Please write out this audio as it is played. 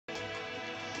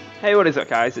Hey, what is up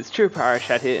guys, it's True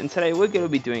Parashat here, and today we're going to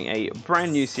be doing a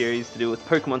brand new series to do with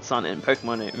Pokemon Sun and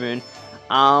Pokemon Moon.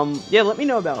 Yeah, let me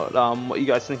know about what you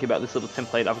guys think about this little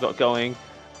template I've got going.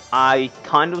 I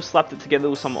kind of slapped it together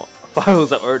with some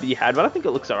files I already had, but I think it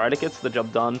looks alright, it gets the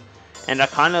job done. And I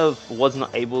kind of was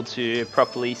not able to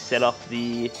properly set up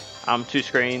the two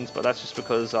screens, but that's just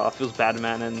because it feels bad,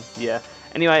 man, and yeah.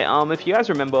 Anyway, if you guys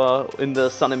remember in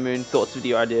the Sun and Moon thoughts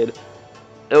video I did,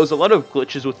 there was a lot of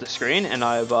glitches with the screen, and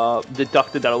I've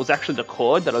deducted that it was actually the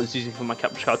cord that I was using for my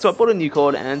capture card. So I bought a new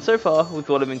cord, and so far, with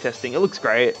what I've been testing, it looks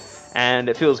great, and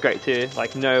it feels great too.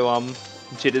 Like, no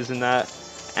jitters in that.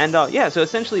 And yeah, so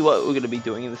essentially what we're going to be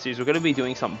doing in the series, we're going to be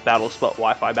doing some battle spot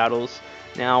Wi-Fi battles.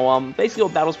 Now, basically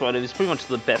what battle spot is pretty much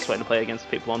the best way to play against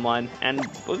people online, and I'm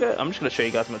just going to show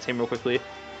you guys my team real quickly.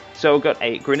 So we've got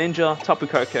a Greninja, Tapu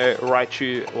Koko,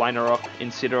 Raichu, Linorock,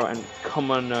 Incineroar, and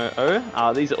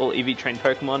Komono-o. These are all EV trained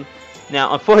Pokemon.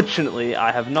 Now, unfortunately,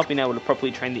 I have not been able to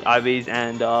properly train the IVs,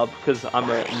 and because I'm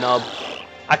a nub,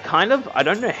 I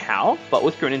don't know how, but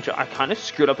with Greninja, I kind of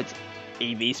screwed up its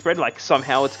EV spread. Like,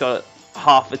 somehow it's got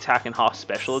half attack and half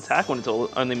special attack when it's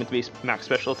only meant to be max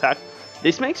special attack.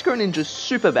 This makes Greninja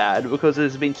super bad because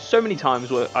there's been so many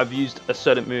times where I've used a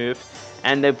certain move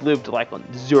and they've lived like on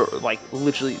zero, like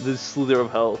literally the slither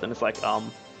of health, and it's like,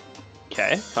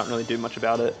 okay, can't really do much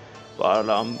about it. But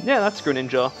yeah, that's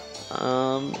Greninja.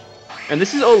 And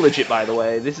this is all legit, by the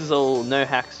way. This is all no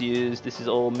hacks used. This is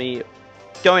all me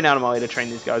going out of my way to train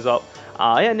these guys up.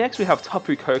 Yeah, next we have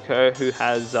Tapu Koko, who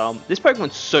has this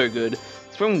Pokemon's so good.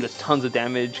 This Pokemon does tons of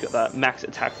damage. Got that max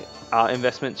attack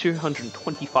investment,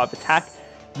 225 attack.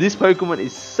 This Pokemon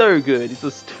is so good, it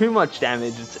does too much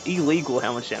damage, it's illegal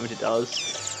how much damage it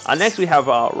does. Next we have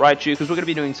Raichu, because we're going to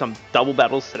be doing some double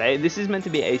battles today. This is meant to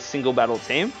be a single battle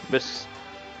team, but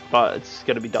it's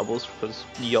going to be doubles, because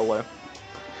YOLO.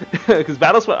 Because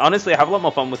battles, honestly, I have a lot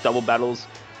more fun with double battles,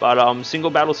 but single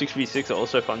battle 6v6 are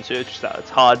also fun too. It's just that it's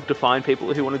hard to find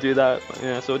people who want to do that.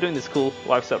 Yeah, so we're doing this cool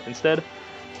live stuff instead.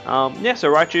 Yeah,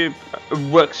 so Raichu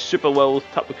works super well with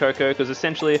Tapu Koko, because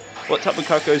essentially what Tapu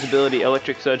Koko's ability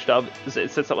Electric Surge does is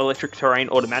it sets up electric terrain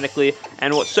automatically,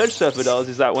 and what Surge Surfer does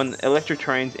is that when electric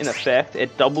terrain's in effect,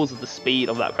 it doubles the speed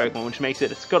of that Pokemon, which makes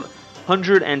it's got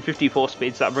 154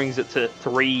 speed, so that brings it to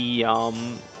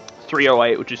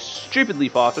 308, which is stupidly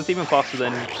fast. It's even faster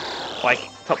than like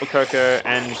Tapu Koko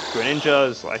and Greninja.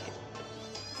 Is like,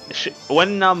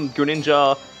 when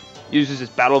Greninja uses his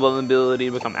Battle Bond ability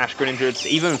to become Ash Greninja, it's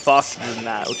even faster than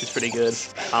that, which is pretty good.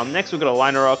 Next we've got a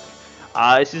Linorock.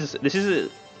 This is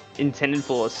intended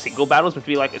for single battles, which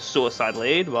would be like a suicide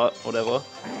lead, but whatever.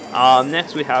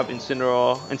 Next we have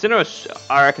Incineroar. Incineroar,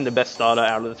 I reckon, the best starter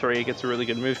out of the three. It gets a really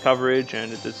good move coverage,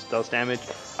 and it just does damage.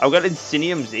 I've got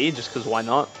Insignium Z, just because why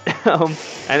not? And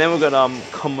then we've got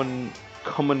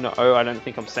Komono-o. I don't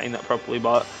think I'm saying that properly,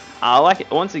 but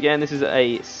once again, this is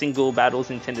a single battles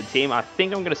intended team. I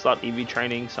think I'm going to start EV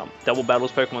training some double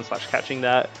battles Pokemon / catching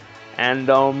that. And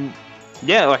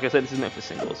yeah, like I said, this is meant for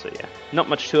singles, so yeah, not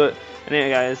much to it. And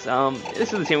anyway guys,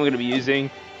 this is the team we're going to be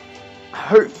using.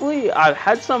 Hopefully, I've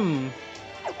had some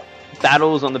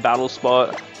battles on the battle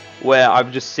spot where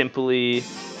I've just simply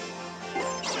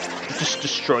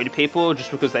destroyed people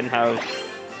just because they didn't have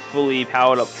fully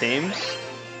powered up teams.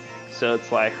 So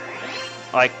it's like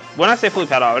when I say fully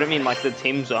powered up, I don't mean like the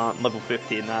teams aren't level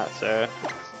 50 in that, so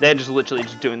they're just literally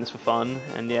just doing this for fun.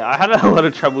 And yeah, I had a lot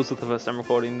of troubles with the first time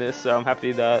recording this, so I'm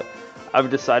happy that I've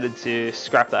decided to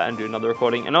scrap that and do another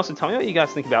recording. And also tell me what you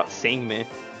guys think about seeing me,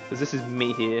 because this is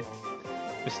me here,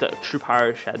 Mr. True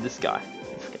Parashat, this guy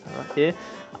right here.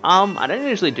 I don't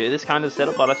usually do this kind of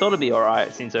setup, but I thought it'd be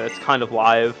alright since it's kind of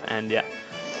live, and yeah.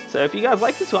 So if you guys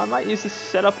like this one, I might use this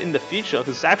setup in the future,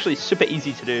 because it's actually super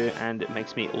easy to do, and it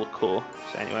makes me look cool.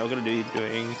 So anyway, we're going to be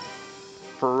doing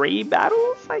free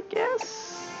battles, I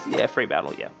guess? Yeah, free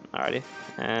battle, yeah. Alrighty.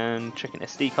 And check an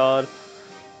SD card.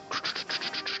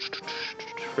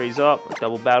 Freeze up,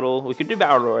 double battle. We could do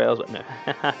battle royales, but no.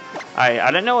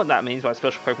 I don't know what that means by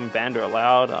special Pokemon banned or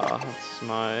allowed. That's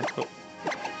my...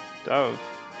 Dove.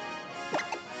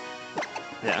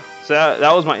 Yeah, so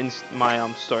that was my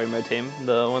story mode team.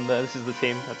 The one there. This is the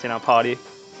team that's in our party.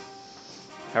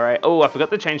 All right. Oh, I forgot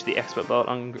to change the expert belt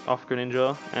off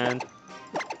Greninja, and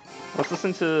let's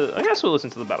listen to. I guess we'll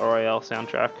listen to the Battle Royale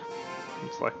soundtrack.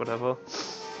 It's like whatever.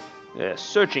 Yeah,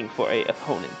 searching for a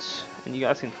opponent, and you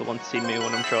guys can for once see me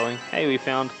when I'm trolling. Hey, we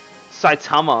found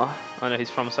Saitama. I know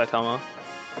he's from Saitama.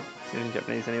 He's in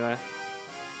Japanese anyway.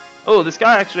 Oh, this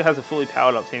guy actually has a fully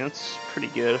powered up team. That's pretty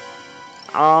good.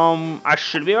 I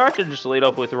should be alright to just lead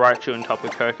up with Raichu and Tapu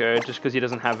Koko, just because he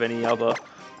doesn't have any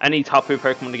Tapu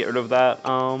Pokemon to get rid of that.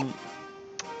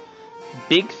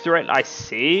 big threat I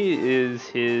see is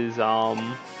his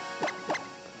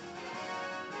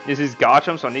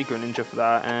Garchomp, so I need Greninja for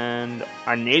that, and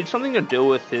I need something to deal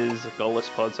with his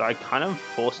Golisopod, so I kind of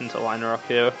force into Liner Rock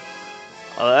here.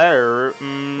 I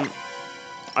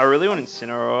really want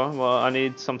Incineroar. Well, I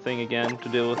need something again to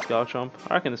deal with Garchomp.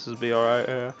 I reckon this will be alright,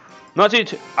 yeah. Not too...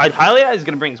 I'd highly doubt he's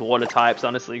going to bring his water types,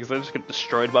 honestly, because I just get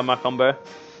destroyed by my combo.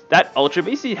 That Ultra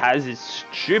Beast he has is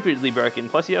stupidly broken,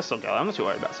 plus he has Solgaleo. I'm not too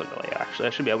worried about Solgaleo, actually.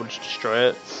 I should be able to just destroy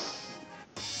it.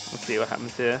 Let's see what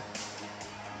happens here.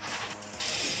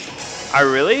 I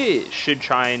really should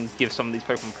try and give some of these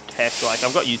Pokemon Protect. Like,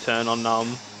 I've got U-Turn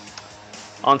on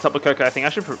Tapu Koko. I think I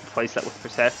should replace that with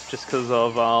Protect, just because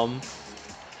of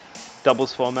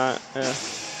doubles format. Yeah.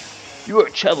 You are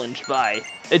challenged by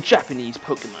a Japanese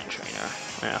Pokemon trainer.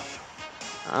 Yeah.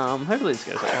 Hopefully this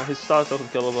goes well. His starts off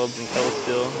with Golubobs and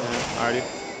Kelasteel. Yeah,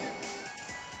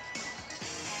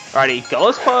 alrighty.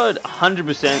 Golisopod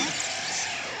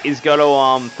 100% is got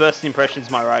to first impressions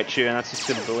my Raichu, and that's just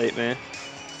gonna delete me.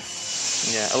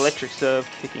 Yeah, Electric Serve,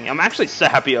 kicking. I'm actually so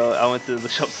happy I went to the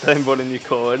shop today and bought a new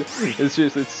cord. It's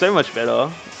so much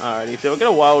better. Alrighty, so we're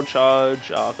gonna Wild Charge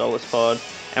Golisopod,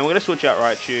 and we're gonna switch out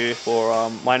Raichu for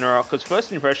Liner Rock, because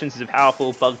first impressions is a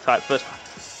powerful first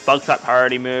bug type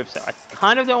priority move, so I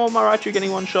kind of don't want my Raichu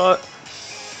getting one shot.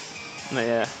 But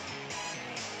yeah,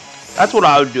 that's what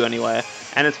I would do anyway.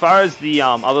 And as far as the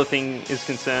other thing is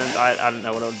concerned, I don't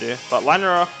know what I would do, but Liner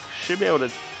Rock should be able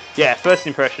to. Yeah, first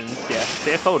impressions. Yeah,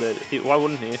 see, I told it. Why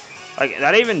wouldn't he? Like,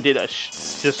 that even did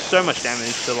just so much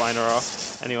damage to Liner Rock.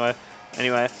 Anyway,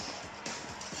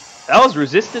 that was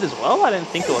resisted as well. I didn't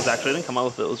think it was actually. I didn't come up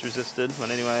with it was resisted.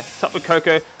 But anyway, Tapu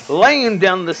Koko laying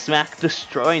down the smack,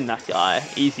 destroying that guy.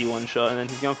 Easy one shot, and then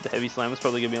he's going for the heavy slam. It's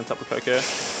probably gonna be on Tapu Koko.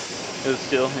 It was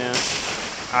still, yeah.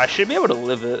 I should be able to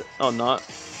live it or not.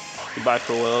 Goodbye,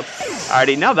 Cruel World.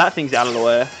 Alrighty, now that thing's out of the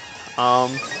way.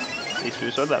 These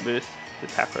boosts, what did that boost? The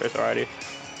Tacros already.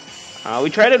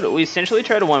 We essentially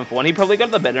traded 1 for 1. He probably got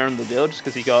the better end of the build just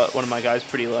because he got one of my guys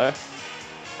pretty low.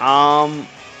 I'm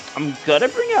gonna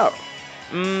bring out.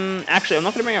 Actually, I'm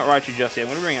not gonna bring out Raichu just yet.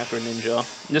 I'm gonna bring out Greninja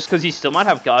just because he still might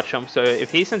have Garchomp. So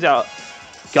if he sends out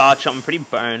Garchomp, I'm pretty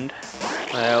boned.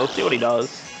 We'll see what he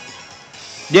does.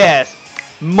 Yes,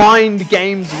 mind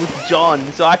games with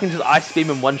John, so I can just Ice Beam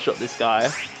and one-shot this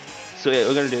guy. So yeah,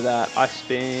 we're gonna do that. Ice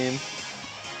Beam.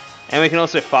 And we can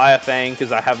also Fire Fang,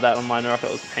 because I have that on Liner Rock.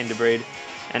 It was Pain to Breed.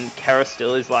 And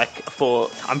Kelasteel is like 4...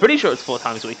 I'm pretty sure it's 4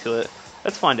 times weak to it.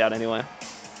 Let's find out anyway.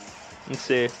 Let's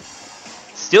see.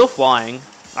 Still flying.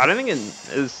 I don't think it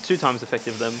is 2 times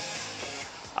effective them.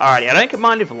 Alrighty, I don't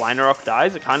mind if Liner Rock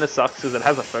dies. It kind of sucks because it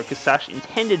has a Focus Sash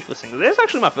intended for singles. This is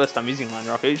actually my first time using Liner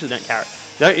Rock. I usually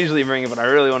don't usually bring it, but I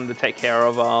really wanted to take care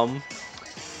of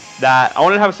that. I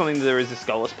wanted to have something to resist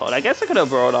Golisopod. I guess I could have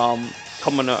brought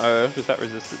Komono-O, because that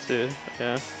resisted too.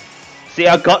 Yeah. See,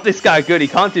 I got this guy good. He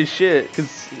can't do shit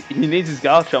because he needs his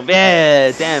Garchomp.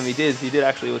 Yeah, damn, he did. He did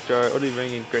actually withdraw. What did he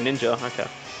bring in? Greninja. Okay.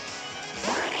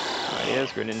 Alright, he has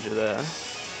Greninja there.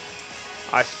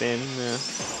 Ice Beam. Yeah.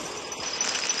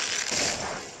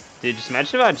 Dude, just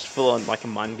imagine if I just full on like a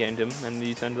mind gamed him and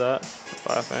you turned that.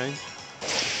 Fire Fang.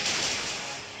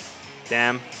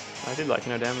 Damn. I did like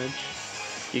no damage.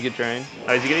 Giga Drain.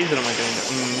 Oh, is he gonna use it on my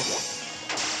Greninja?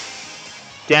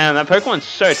 Damn, that Pokemon's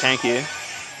so tanky.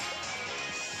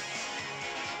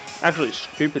 Actually,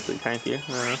 stupidly tanky.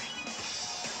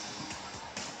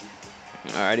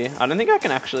 Alrighty, I don't think I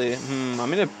can actually.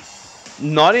 I'm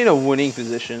not in a winning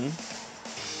position.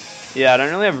 Yeah, I don't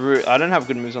really have I don't have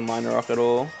good moves on Liner Rock at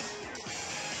all.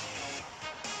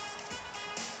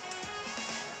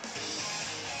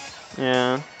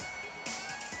 Yeah.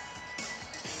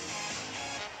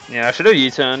 Yeah, I should have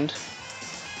U-turned.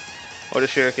 Or the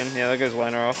Shuriken. Yeah, that goes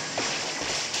Liner off.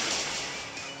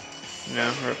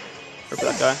 Yeah, rip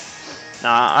that guy.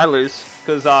 Nah, I lose.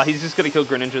 Because he's just going to kill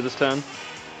Greninja this turn.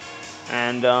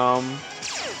 And,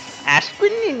 Ash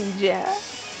Greninja.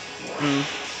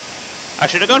 I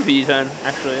should have gone for U-turn,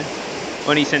 actually.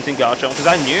 When he sent in Garchomp. Because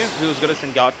I knew he was going to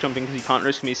send Garchomp in because he can't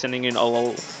risk me sending in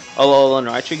Olol and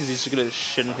Raichu because he's just going to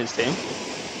shit on his team.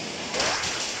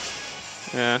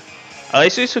 Yeah. At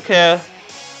least we took care.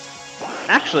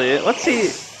 Actually, let's see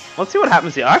what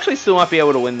happens here. I actually still might be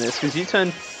able to win this because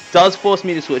U-turn does force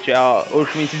me to switch out,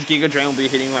 which means his Giga Drain will be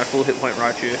hitting my full hit point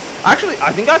Raichu. Actually,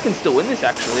 I think I can still win this.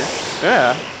 Actually,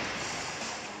 yeah.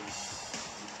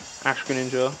 Ash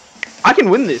Greninja. I can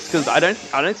win this because I don't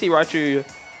see Raichu.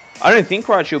 I don't think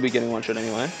Raichu will be getting one shot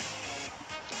anyway.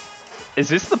 Is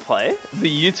this the play? The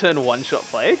U-turn one shot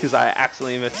play? Because I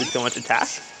accidentally invested so much attack.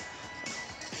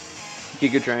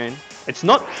 Giga Drain. It's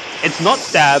not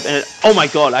stab, and oh my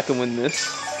god, I can win this.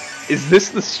 Is this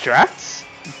the strats?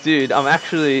 Dude, I'm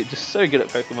actually just so good at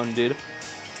Pokemon, dude.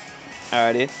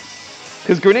 Alrighty.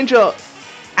 Because Greninja...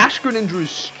 Ash Greninja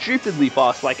is stupidly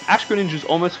fast. Like, Ash Greninja is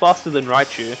almost faster than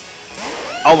Raichu.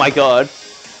 Oh my god.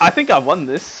 I think I won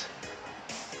this.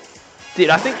 Dude,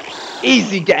 I think...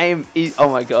 Easy game. Oh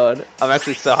my god. I'm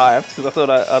actually so hyped because I thought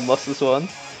I'd lost this one.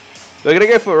 We're gonna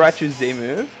go for Raichu's Z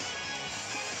move.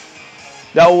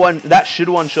 That should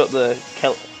one-shot the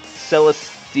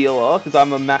Celesteela because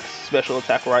I'm a max special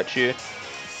attack Raichu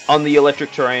on the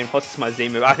electric terrain plus it's my Z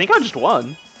move. I think I just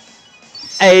won.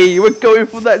 Hey, we're going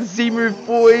for that Z move,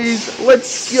 boys.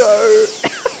 Let's go.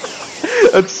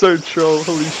 That's so troll.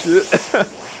 Holy shit.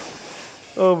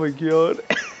 Oh my god.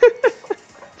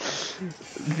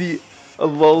 The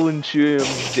Alolan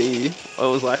Z. I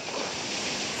was like,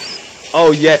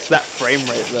 oh yes, that frame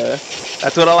rate there.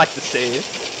 That's what I like to see.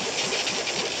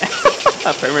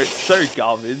 That frame rate's so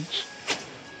garbage.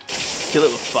 Kill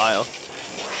it with fire.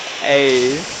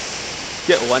 Hey,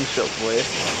 get one shot, boy.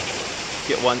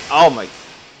 Get one. Oh my.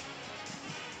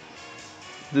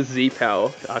 The Z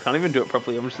power. I can't even do it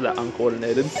properly. I'm just that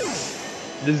uncoordinated.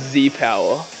 The Z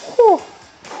power.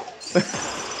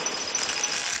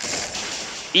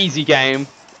 Easy game,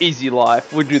 easy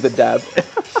life. We'll do the dab.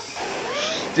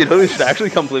 Dude, holy shit! I actually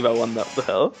can't believe I won that. What the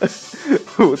hell?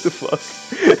 What the fuck?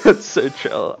 That's so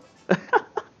chill.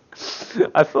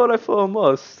 I thought I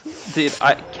lost. Dude,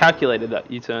 I calculated that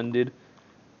U-turn, dude.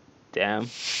 Damn.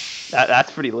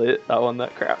 That's pretty lit. I won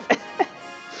that crap.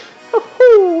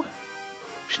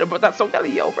 Should have put that song down,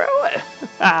 yo, bro.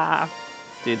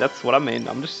 Dude, that's what I mean.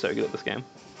 I'm just so good at this game.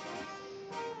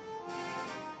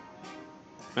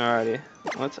 Alrighty,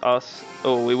 let's us.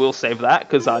 Oh, we will save that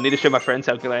because I need to show my friends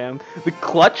how good I am. The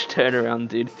clutch turnaround,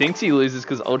 dude. Thinks he loses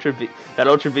because that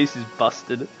Ultra Beast is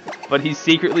busted, but he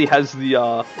secretly has the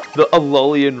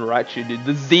Alolan Raichu, dude.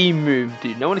 The Z move,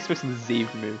 dude. No one expects the Z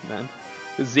move, man.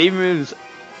 The Z moves.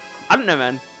 I don't know,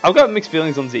 man. I've got mixed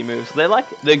feelings on Z moves.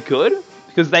 They're good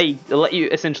because they let you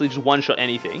essentially just one-shot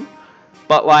anything.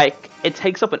 But like, it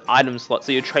takes up an item slot,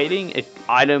 so you're trading an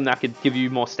item that could give you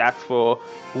more stats for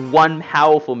one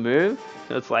powerful move.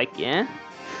 So it's like, yeah.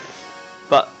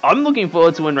 But I'm looking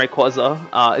forward to when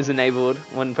Rayquaza is enabled,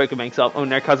 when Pokemon makes up, when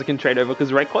Rayquaza can trade over,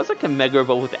 because Rayquaza can Mega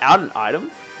Evolve without an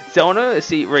item. So I want to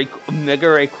see Mega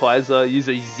Rayquaza use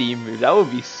a Z move. That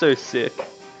would be so sick.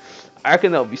 I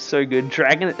reckon that would be so good.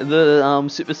 The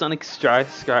Supersonic Sky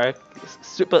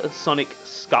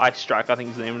Strike, I think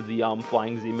is the name of the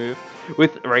flying Z move,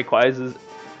 with Rayquaza's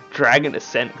Dragon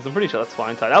Ascent, because I'm pretty sure that's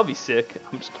flying type. That would be sick.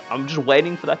 I'm just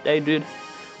waiting for that day, dude.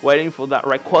 Waiting for that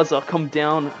Rayquaza come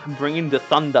down, bringing the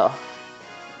thunder.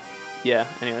 Yeah.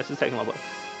 Anyway, this is taking a lot.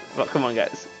 But come on,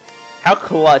 guys. How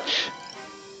clutch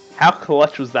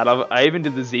was that? I even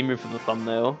did the Z move for the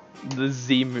thumbnail. The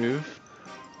Z move.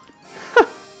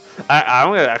 I'm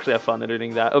gonna actually have fun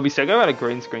editing that. It'll be so good about a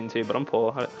green screen too, but I'm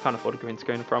poor. I can't afford a green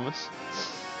screen, I promise.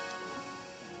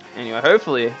 Anyway,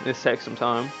 hopefully this takes some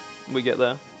time. We get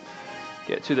there.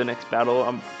 Get to the next battle.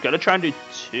 I'm gonna try and do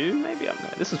 2, maybe? I don't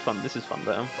know. This is fun. This is fun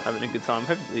though. Having a good time.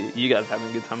 Hopefully you guys are having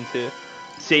a good time too.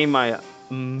 Seeing my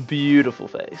beautiful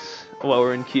face while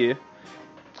we're in queue.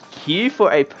 Queue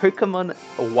for a Pokemon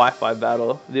Wi-Fi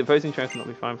battle. The opposing trainer cannot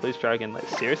be fine. Please try again. Like,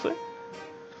 seriously?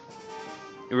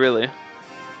 Really?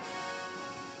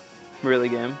 Really,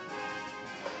 game?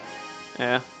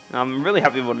 Yeah, I'm really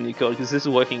happy with what a new code because this is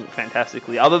working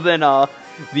fantastically. Other than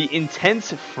the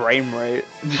intense frame rate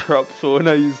drop for when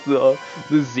I use the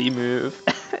Z move.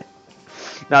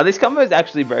 Now this combo is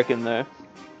actually broken though.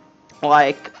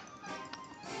 Like,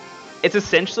 it's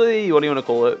essentially, what do you want to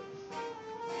call it?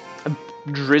 A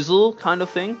drizzle kind of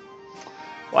thing.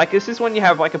 Like, this is when you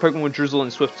have like a Pokemon with drizzle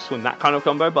and swift swim, that kind of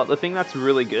combo. But the thing that's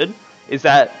really good is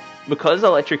that because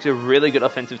Electric's a really good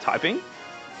offensive typing,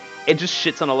 it just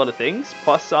shits on a lot of things.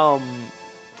 Plus,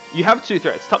 you have 2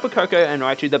 threats. Tapu Koko and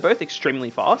Raichu, they're both extremely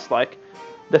fast. Like,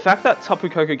 the fact that Tapu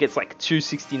Koko gets like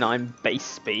 269 base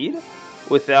speed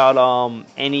without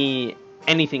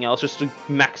anything else, just a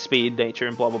max speed nature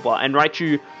and blah blah blah. And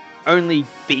Raichu only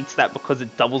beats that because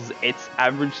it doubles its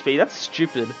average speed. That's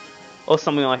stupid. Or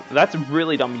something like that. That's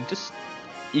really dumb.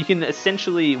 You can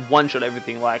essentially one-shot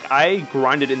everything. Like, I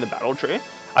grinded in the battle tree.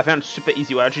 I found a super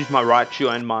easy way. I just used my Raichu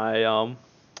and my,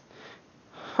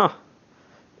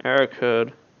 error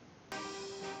code.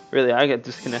 Really, I get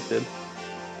disconnected.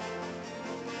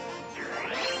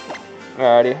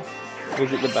 Alrighty.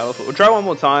 Visit the battlefield. We'll try one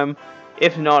more time.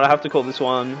 If not, I have to call this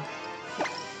one.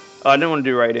 Oh, I didn't want to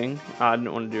do rating.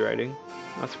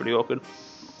 That's pretty awkward.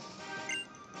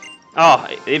 Oh,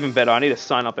 even better. I need to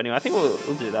sign up anyway. I think we'll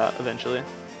do that eventually.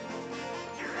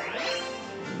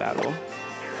 Battle.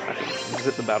 I can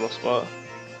visit the battle spot.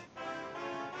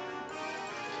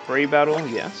 Free battle,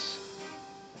 yes.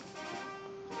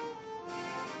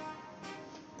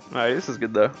 Alright, this is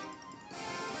good though.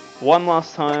 One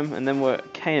last time, and then we're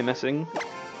KMSing.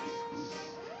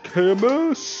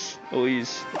 KMS! We'll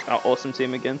use our awesome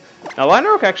team again. Now,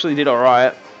 Linarok actually did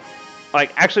alright.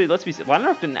 Like, actually, let's be honest,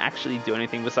 Linarok didn't actually do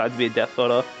anything besides be a Death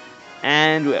Fodder.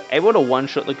 And we're able to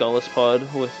one-shot the Gollus pod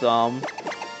with,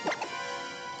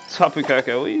 Tapu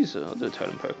Koko. I'll do a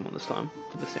Totem Pokemon this time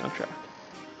for the soundtrack.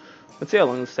 Let's see how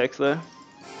long this takes, though.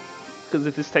 Because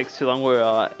if this takes too long,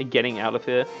 we're getting out of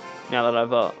here. Now that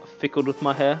I've fickled with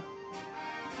my hair.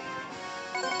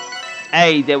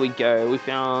 Hey, there we go. We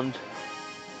found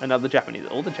another Japanese.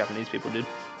 All the Japanese people did.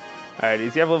 Alright,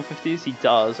 does he have level 50s? He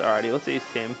does. Alrighty, let's see his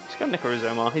team. He's got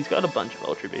Necrozoma. He's got a bunch of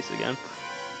Ultra Beasts again.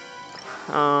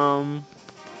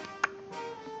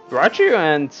 Raichu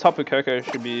and Tapu Koko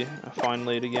should be a fine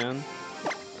lead again.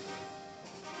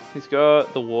 He's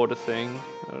got the water thing.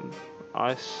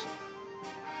 Ice.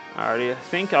 Alrighty, I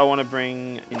think I want to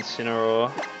bring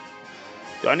Incineroar.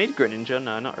 Do I need Greninja?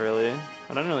 No, not really.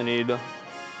 I don't really need...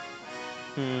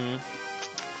 He's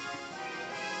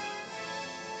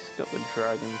got the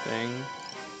dragon thing.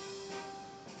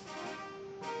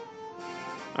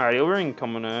 Alright, he'll bring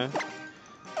Commoner.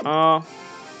 No,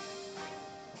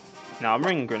 I'm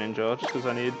bringing Greninja just because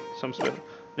I need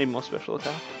more special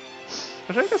attack.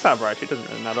 Which I guess I have Raichu, doesn't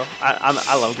really matter.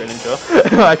 I love Greninja.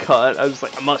 I can't. I was just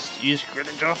like, I must use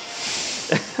Greninja.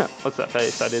 What's that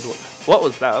face I did? What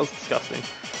was that? That was disgusting.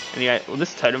 Anyway, well,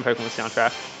 this is Totem Pokemon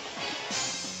soundtrack.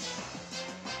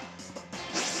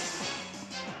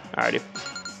 Alrighty.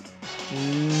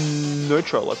 No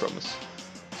troll, I promise.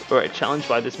 Alright, challenged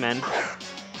by this man.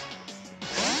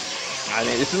 I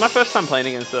mean, this is my first time playing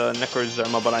against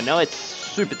Necrozoma, but I know it's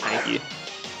super tanky.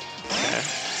 Okay.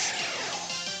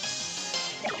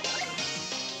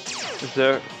 Is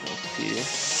there... Let's see.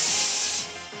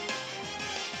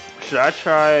 Should I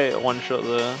try one-shot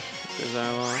the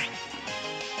Zoma?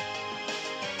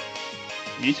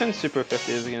 U-turn's super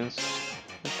effective against...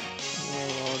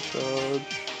 Charge.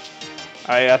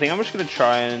 I think I'm just gonna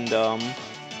try and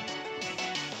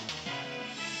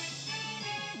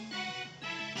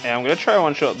yeah, I'm gonna try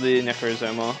one-shot the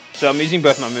Necrozoma. So I'm using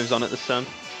both my moves on it this time.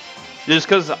 Just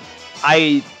because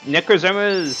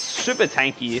Necrozoma is super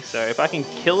tanky, so if I can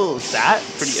kill that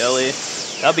pretty early,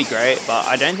 that'd be great. But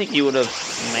I don't think he would have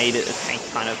made it a tank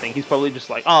kind of thing. He's probably just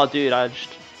like, oh dude, I just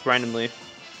randomly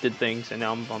did things and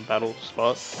now I'm on battle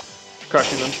spot.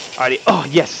 Crushing them. Alrighty. Oh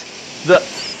yes!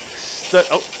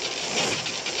 Oh!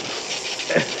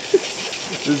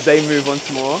 The Zay move once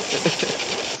more.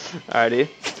 Alrighty.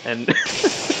 And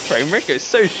frame rate goes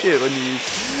so shit when you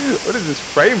use... What is this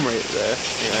frame rate there?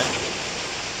 Anyway.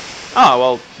 Oh,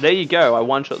 well, there you go. I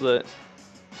one-shot the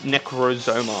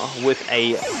Necrozoma with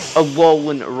a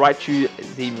Alolan Raichu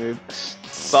Z move.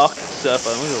 Spark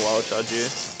Surfer. I'm gonna wild charge you.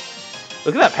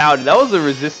 Look at that power. That was a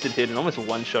resisted hit and almost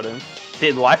one-shot him.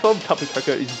 Dude, Life Orb Tapu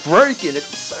Koko is broken.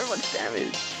 It's so much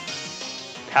damage.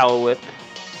 Power Whip.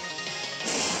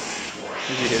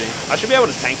 Who's he hitting? I should be able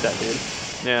to tank that, dude.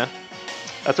 Yeah.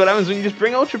 That's what happens when you just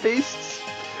bring Ultra Beasts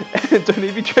and don't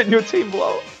EV train your team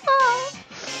blow. Ah.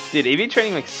 Dude, EV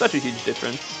training makes such a huge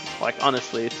difference. Like,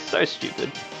 honestly, it's so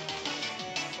stupid.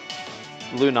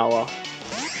 Lunala.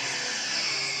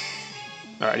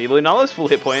 Alrighty, Lunala's full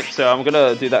hit point, so I'm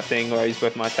gonna do that thing where I use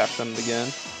both my attacks on it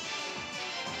again.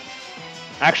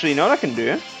 Actually, you know what I can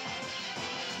do?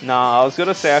 Nah, I was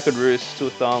gonna say I could roost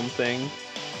with thing.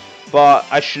 But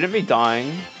I shouldn't be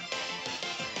dying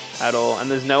at all, and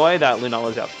there's no way that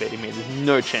Lunala's outspeeding me. There's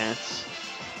no chance.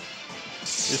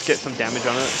 Just get some damage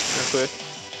on it real quick.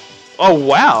 Oh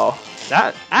wow,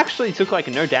 that actually took like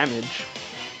no damage.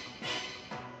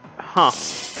 Huh.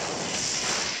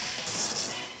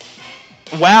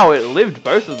 Wow, it lived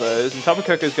both of those, and Tapu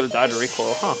Koko's gonna die to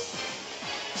recoil. Huh.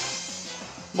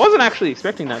 Wasn't actually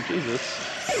expecting that. Jesus.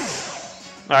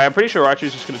 Alright, I'm pretty sure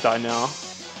Raichu's just gonna die now.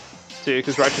 Too,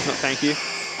 because Raichu's not tanky.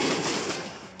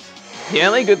 The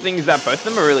only good thing is that both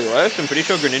of them are really low, so I'm pretty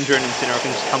sure Greninja and Incineroar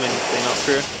can just come in and clean up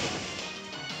through.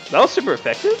 That was super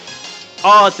effective.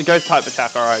 Oh, it's a ghost type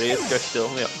attack, alrighty. It's ghost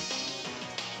still, yep.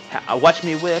 Watch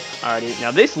me whip. Alrighty, now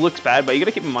this looks bad, but you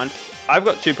gotta keep in mind, I've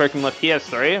got 2 Pokemon left, he has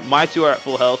 3. My 2 are at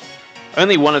full health.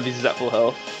 Only one of these is at full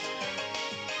health.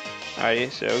 Alrighty,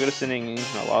 so we're gonna send in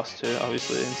my last 2,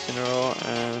 obviously, Incineroar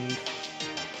and...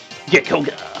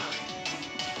 Gekkoga!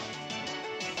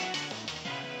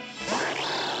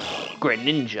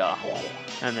 Greninja,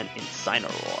 and then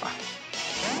Incineroar.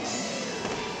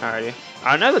 Alrighty.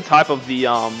 I know the type of the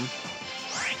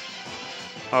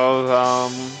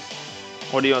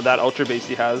What do you want that Ultra Beast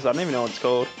he has? I don't even know what it's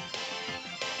called.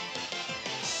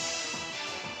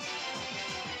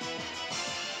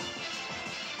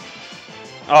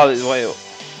 Oh, wait.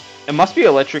 It must be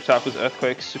Electric type because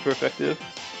Earthquake's super effective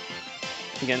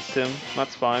against him.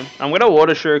 That's fine. I'm going to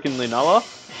Water Shuriken Lunella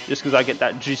just because I get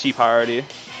that juicy priority.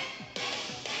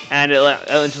 And it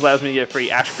just allows me to get a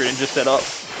free Ash Greninja set up.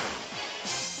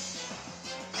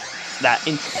 That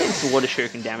intense Water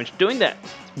Shuriken damage, doing that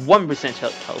 1%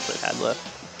 health it had left.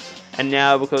 And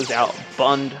now, because our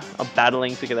bond of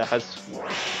battling together has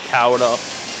powered up,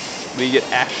 we get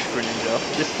Ash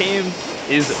Greninja. This team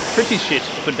is pretty shit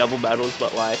for double battles,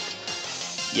 but like,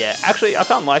 yeah. Actually, I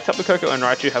can't lie, Tapu Koko and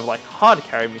Raichu have like hard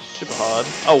carried me super hard.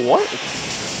 Oh, what?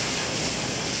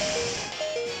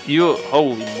 You,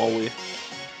 holy moly.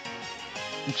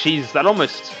 Jeez, that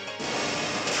almost...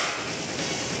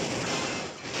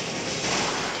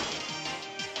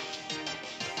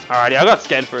 Alrighty, I got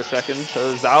scared for a second,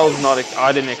 because that was not...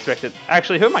 I didn't expect it.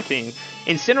 Actually, who am I king?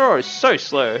 Incineroar is so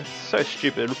slow. So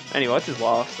stupid. Anyway, what's his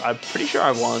last? I'm pretty sure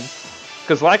I won.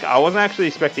 Because, like, I wasn't actually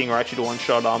expecting Raichu to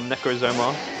one-shot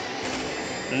Necrozoma.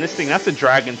 And this thing, that's a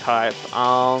dragon type.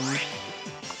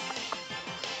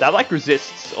 That, like,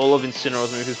 resists all of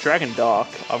Incineroar's moves. It's Dragon Dark.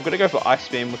 I've got to go for Ice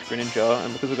Beam with Greninja,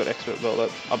 and because I've got Expert Belt,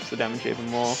 that ups the damage even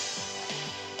more.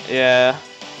 Yeah.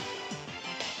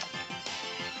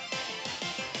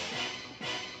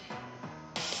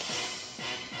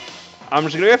 I'm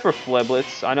just gonna go for Flare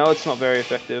Blitz. I know it's not very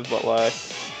effective, but like...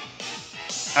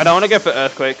 I don't want to go for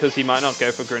Earthquake, because he might not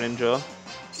go for Greninja.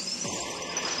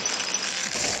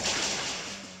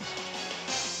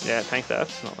 Yeah, tank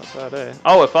that's not that bad, eh?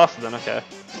 Oh, we're faster then, okay.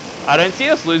 I don't see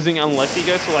us losing unless he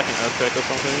goes for like an Earthquake or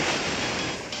something.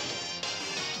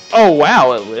 Oh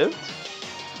wow, it lived?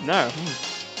 No.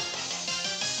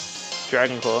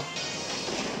 Dragon Claw.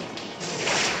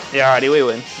 Yeah, alrighty, we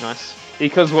win. Nice.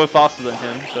 Because we're faster than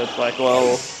him, so it's like,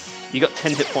 well, you got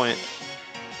 10 hit point.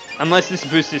 Unless this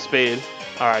boosts his speed.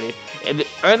 Alrighty. And the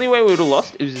only way we would have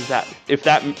lost is that if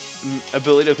that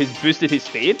ability of his boosted his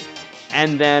speed,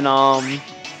 and then we'll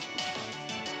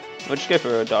just go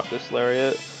for a Darkness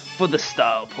Lariat for the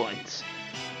style points.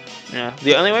 Yeah,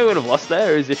 the only way we would have lost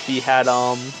there is if he had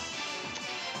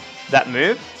that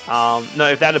move. No,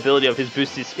 if that ability of his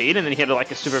boosted speed, and then he had like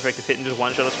a super effective hit and just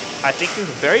one shot us. I think it's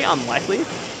very unlikely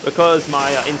because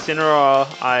my Incineroar,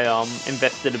 I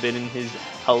invested a bit in his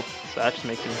health, so that just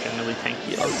makes him generally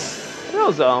tankier. That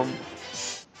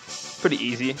was pretty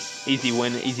easy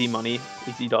win, easy money,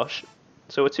 easy dosh.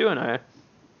 So we're 2-0.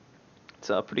 It's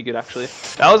pretty good actually.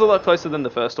 That was a lot closer than the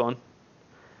first one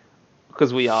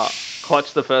because we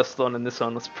clutched the first one, and this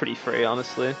one was pretty free,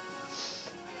 honestly.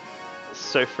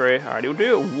 So free. Alright, we'll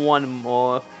do one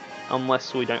more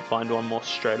unless we don't find one more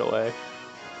straight away.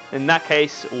 In that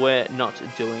case, we're not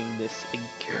doing this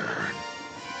again.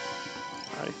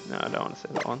 Alright, no, I don't want to say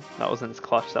that one. That wasn't as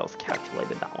clutch, that was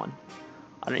calculated, that one.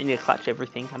 I don't need to clutch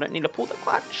everything. I don't need to pull the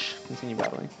clutch. Continue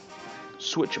battling.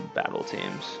 Switch battle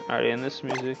teams. Alright, in this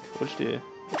music, what'd you do?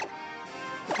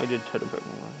 We did Totem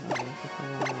Pokemon.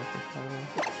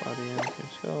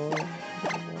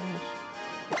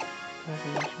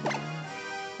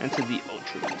 Enter the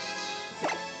Ultra Beasts.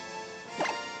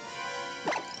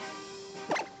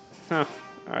 Huh.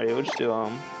 Alright, we'll just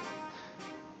do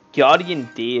Guardian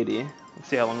Deity. Let's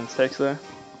see how long this takes though.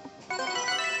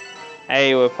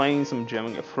 Hey, we're playing some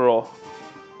German Floor.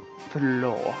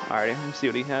 Alright, let's see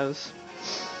what he has.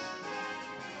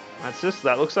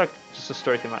 That looks like just a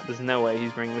story thing. Like, there's no way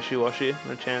he's bringing Wishy-Washy.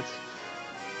 No chance.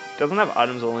 Doesn't have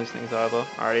items on these things either.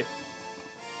 Alrighty.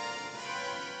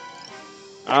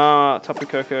 Tapu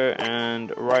Koko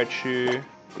and Raichu,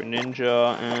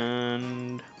 Greninja,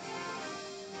 and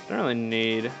don't really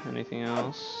need anything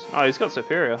else. Oh, he's got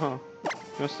Superior, huh?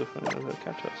 He must have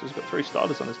catch up. So he's got 3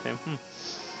 starters on his team.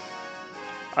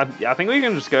 I think we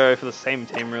can just go for the same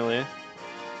team, really.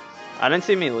 I don't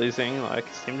see me losing. Like,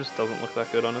 his team just doesn't look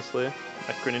that good, honestly.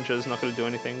 Like, Greninja's not going to do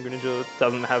anything. Greninja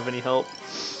doesn't have any help.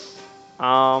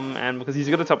 And because he's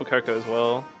got a Tapu Koko as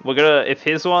well, we're gonna, if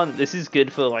his one, this is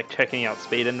good for like checking out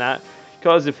speed and that,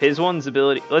 because if his one's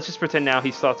ability, let's just pretend now he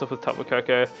starts off with Tapu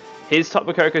Koko, his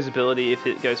Tapu Koko's ability, if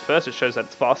it goes first, it shows that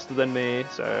it's faster than me,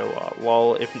 so,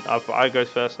 while if I go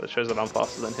first, it shows that I'm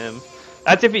faster than him.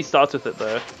 That's if he starts with it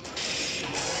though.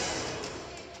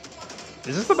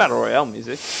 Is this the Battle Royale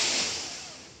music?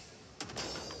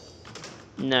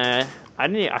 No, I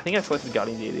think I selected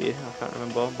Guardian Deity, I can't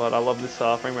remember, but I love this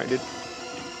frame rate, dude.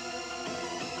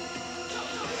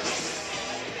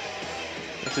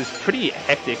 This is pretty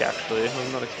hectic actually, I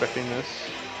was not expecting this.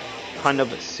 Kind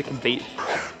of a sick beat.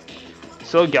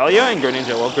 So Galio and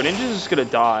Greninja. Well, Greninja's just gonna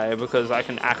die because I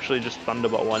can actually just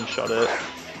Thunderbolt one-shot it.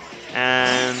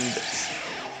 And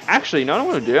actually, you know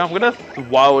what I'm gonna do? I'm gonna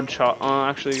Wild Charge.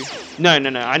 Actually, no.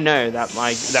 I know that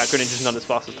that Greninja's not as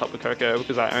fast as Tapu Koko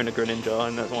because I own a Greninja,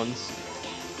 and that one's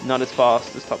not as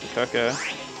fast as Tapu Koko.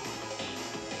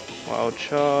 Wild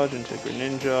Charge into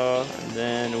Greninja, and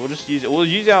then we'll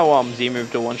use our Z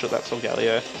move to one-shot that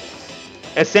Solgaleo.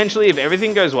 Essentially, if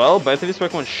everything goes well, both of his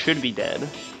Pokemon should be dead.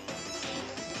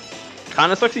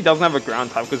 Kinda sucks he doesn't have a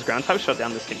ground type, because ground type shut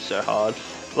down this team so hard.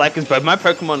 Like, because both my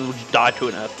Pokemon would die to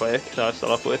an Earthquake that I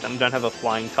start off with, and don't have a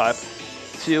flying type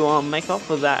to make up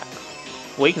for that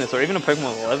weakness, or even a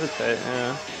Pokemon with Levitate,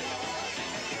 yeah.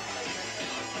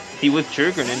 He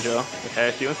withdrew Greninja.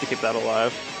 Okay, so he wants to keep that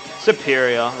alive.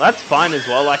 Superior. That's fine as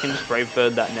well, I can just Brave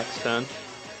Bird that next turn.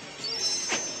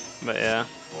 But yeah.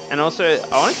 And also,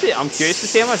 honestly, I'm curious to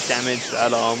see how much damage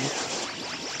that,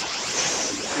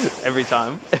 every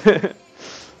time.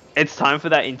 It's time for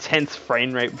that intense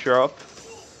frame rate drop.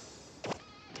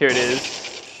 Here it is.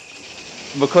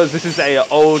 Because this is a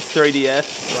old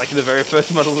 3DS, like the very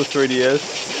first model of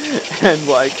 3DS, and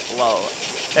like, well,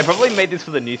 they probably made this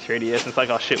for the new 3DS, and it's like,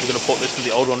 oh shit, we're gonna port this to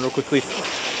the old one real quickly.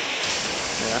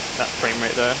 Yeah, that frame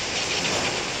rate though.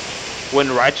 When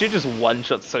Raichu just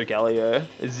one-shots Solgaleo,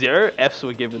 0 Fs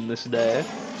were given this day.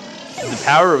 The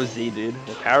power of Z, dude.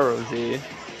 The power of Z.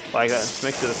 Like that, just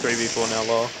makes it a 3v4 now,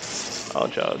 lol. I'll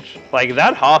charge. Like,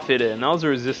 that half hit it, and that was a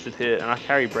resisted hit, and I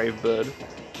carry Brave Bird.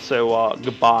 So,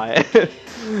 goodbye.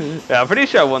 Yeah, I'm pretty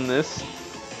sure I won this.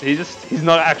 He's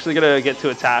not actually gonna get to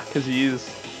attack, because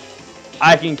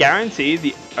I can guarantee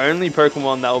the only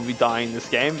Pokemon that will be dying this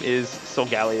game is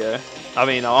Solgaleo. I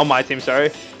mean, on my team,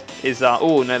 sorry. Is,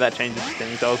 oh, no, that changes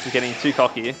things. I was getting too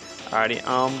cocky. Alrighty,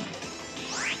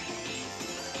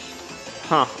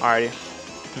 alrighty.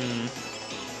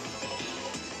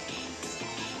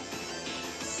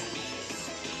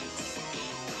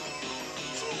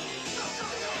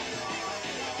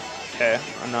 Okay,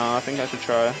 no, I think I should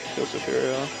try Feel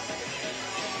Superior.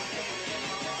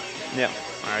 Yeah,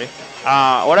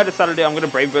 alrighty. What I decided to do, I'm gonna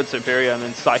Brave Bird Superior and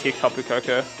then Psychic Tapu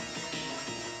Koko.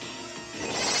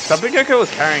 Tapu Koko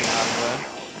was carrying out of there.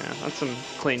 Yeah, that's some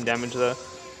clean damage there.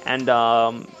 And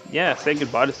yeah, say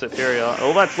goodbye to Superior.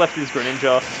 All that's left is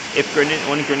Greninja.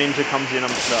 When Greninja comes in, I'm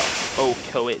gonna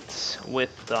co-it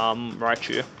with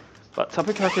Raichu. But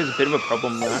Tapu Koko is a bit of a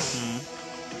problem there.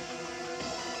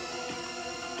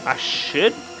 I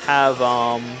should have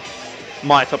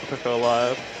my Tapu Koko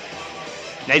alive.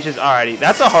 Nature's alrighty.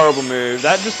 That's a horrible move.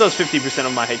 That just does 50%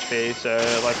 of my HP, so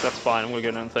like that's fine. I'm gonna go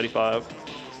down to 35.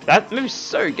 That move's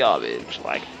so garbage.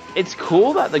 Like, it's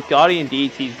cool that the Guardian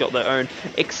Deity's got their own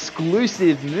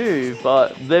exclusive move,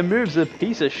 but their move's a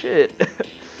piece of shit.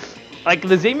 Like,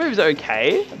 the Z move's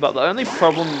okay, but the only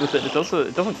problem with it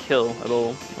doesn't kill at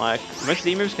all. Like, most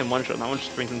Z moves can one-shot, and that one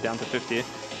just brings them down to 50.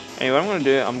 Anyway, what I'm gonna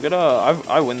do,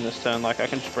 I win this turn. Like, I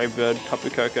can just Brave Bird,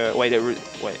 Tapu Koko. Wait,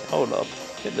 hold up.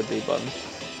 Hit the B button.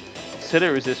 Set it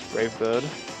resist Brave Bird.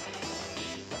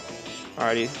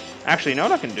 Alrighty. Actually, you know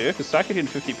what I can do? Because Psychic did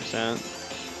 50%.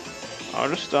 I'll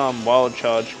just Wild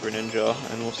Charge Greninja,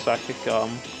 and we'll Psychic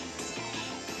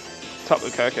Tapu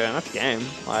Koko, and that's game.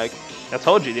 Like, I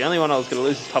told you, the only one I was gonna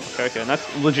lose is Tapu Koko, and that's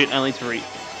legit only to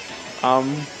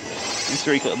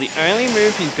the only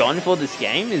move he's gone for this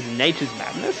game is Nature's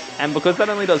Madness, and because that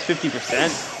only does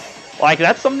 50%, like,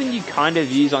 that's something you kind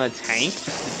of use on a tank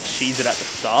just to cheese it at the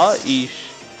start. He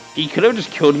could have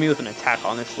just killed me with an attack,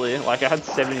 honestly. Like, I had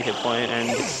 70 hit point, and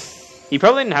he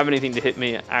probably didn't have anything to hit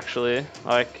me, actually.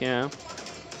 Like, yeah.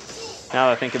 Now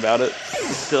that I think about it,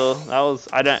 still,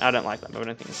 I don't like that move. I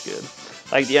don't think it's good.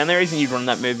 Like, the only reason you'd run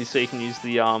that move is so you can use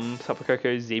the Tapu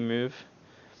Koko Z move.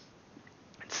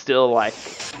 It's still, like,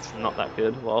 it's not that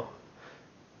good. Well,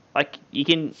 like, you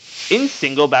can, in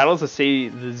single battles, I see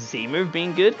the Z move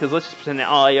being good, because let's just pretend that,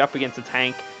 oh, you're up against a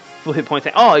tank, full hit point,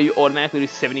 oh, you automatically do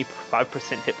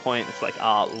 75% hit point. It's like,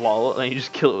 lol, and then you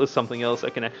just kill it with something else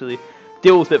that can actually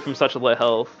deal with it from such a low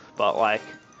health. But, like,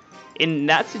 in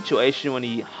that situation, when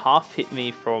he half hit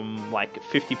me from, like,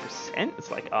 50%,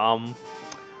 it's like,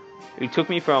 he took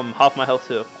me from half my health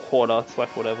to a quarter. It's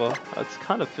like, whatever. It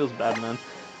kind of feels bad, man.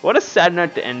 What a sad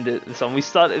note to end it. This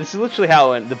is literally how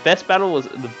it went. The best battle was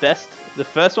the best. The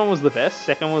first one was the best.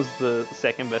 Second was the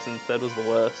second best, and third was the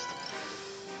worst.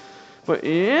 But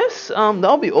yes,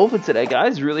 that'll be all for today,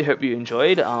 guys. Really hope you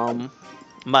enjoyed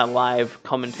my live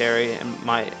commentary and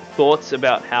my thoughts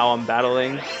about how I'm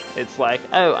battling. It's like,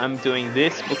 oh, I'm doing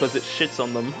this because it shits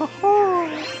on them.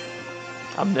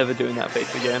 I'm never doing that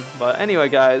face again. But anyway,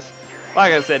 guys,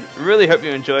 like I said, really hope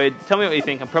you enjoyed. Tell me what you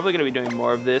think. I'm probably going to be doing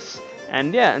more of this.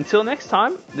 And yeah, until next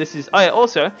time, this is... Oh yeah,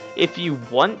 also, if you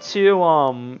want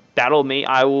to battle me,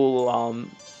 I will...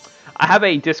 I have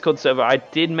a Discord server. I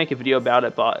did make a video about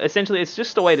it, but essentially it's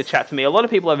just a way to chat to me. A lot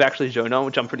of people have actually joined on,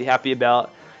 which I'm pretty happy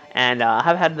about, and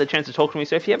have had the chance to talk to me.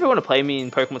 So if you ever want to play me in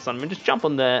Pokemon Sun, just jump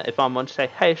on there. If I'm on, just say,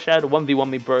 hey Shad, 1v1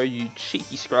 me bro, you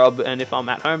cheeky scrub. And if I'm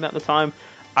at home at the time,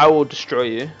 I will destroy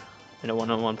you in a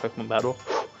one-on-one Pokemon battle.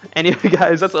 Anyway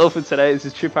guys, that's all for today. This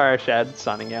is True Pyro Shad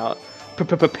signing out.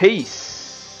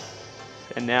 Peace.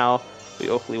 And now we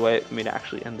awfully wait for me to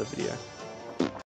actually end the video.